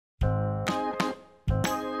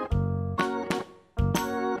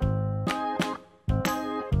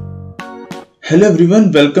Hello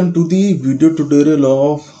everyone, welcome to the video tutorial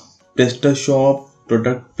of Prestashop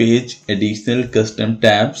Product Page Additional Custom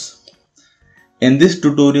Tabs. In this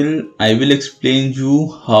tutorial, I will explain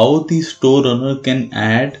you how the store owner can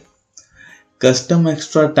add custom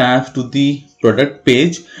extra tabs to the product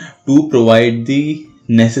page to provide the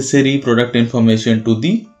necessary product information to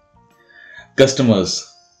the customers.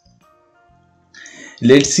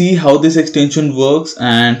 Let's see how this extension works,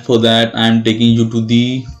 and for that I am taking you to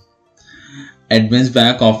the admin's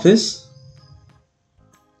back office.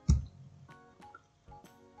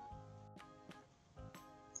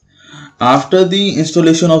 After the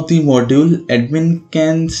installation of the module, admin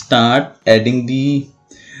can start adding the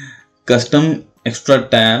custom extra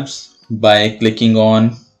tabs by clicking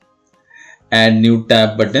on Add New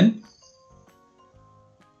Tab button.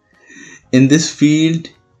 In this field,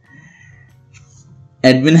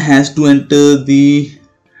 admin has to enter the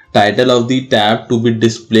title of the tab to be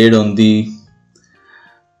displayed on the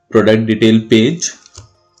product detail page.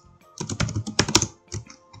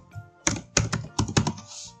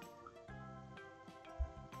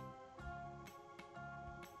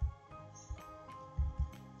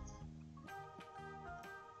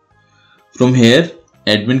 From here,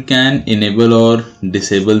 admin can enable or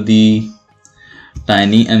disable the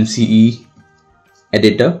Tiny MCE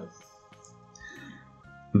editor.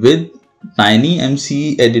 With Tiny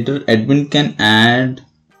MCE editor, admin can add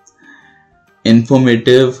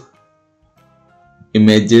informative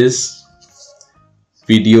images,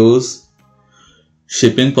 videos,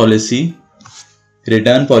 shipping policy,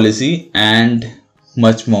 return policy, and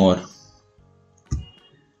much more.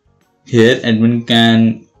 Here admin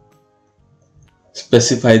can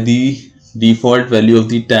specify the default value of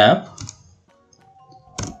the tab.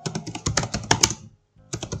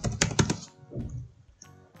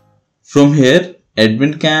 From here,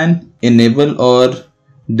 admin can enable or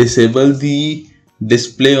disable the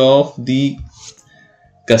display of the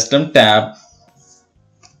custom tab,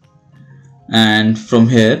 and from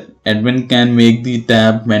here admin can make the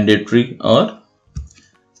tab mandatory or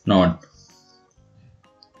not.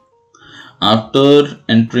 After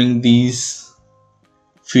entering these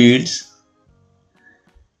fields,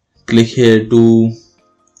 click here to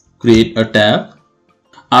create a tab.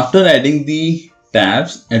 After adding the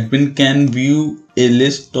tabs, admin can view a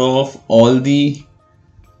list of all the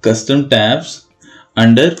custom tabs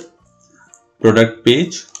under product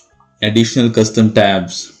page additional custom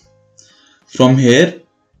tabs. From here,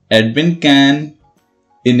 admin can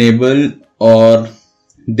enable or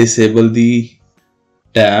disable the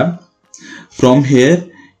tab. From here,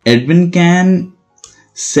 admin can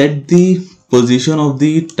set the position of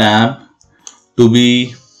the tab to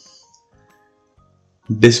be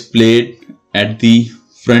displayed at the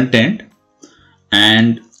front end,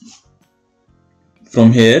 and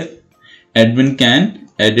from here admin can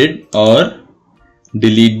edit or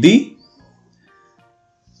delete the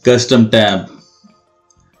custom tab.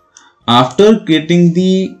 After creating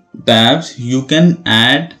the tabs, you can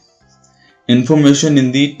add information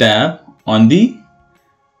in the tab on the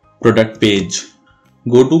product page.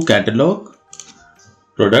 Go to Catalog,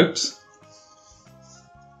 Products,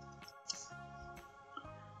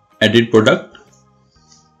 Edit Product,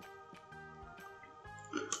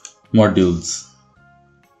 Modules.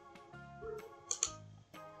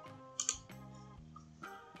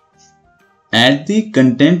 Add the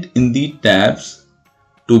content in the tabs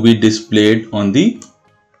to be displayed on the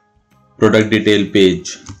product detail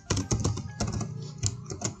page.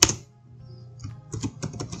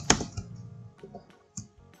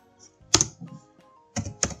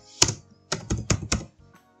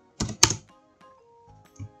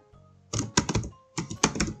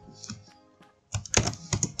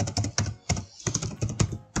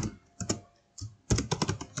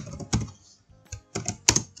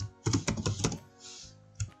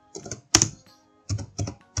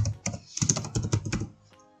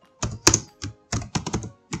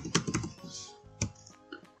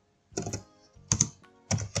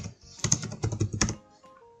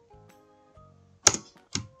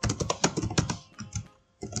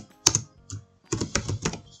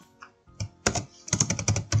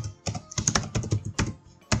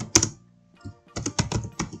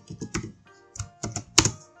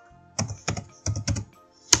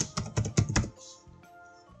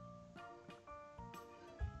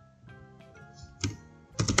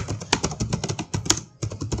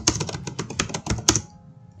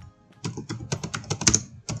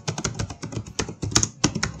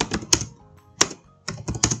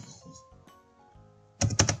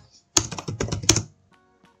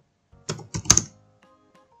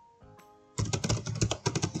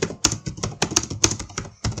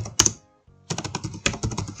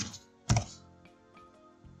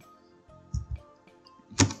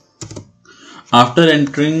 After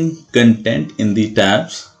entering content in the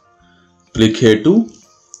tabs, click here to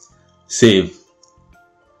save.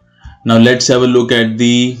 Now let's have a look at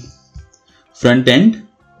the front end.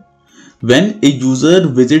 When a user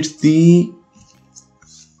visits the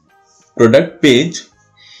product page,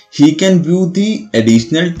 he can view the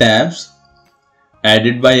additional tabs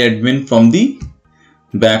added by admin from the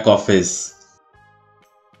back office.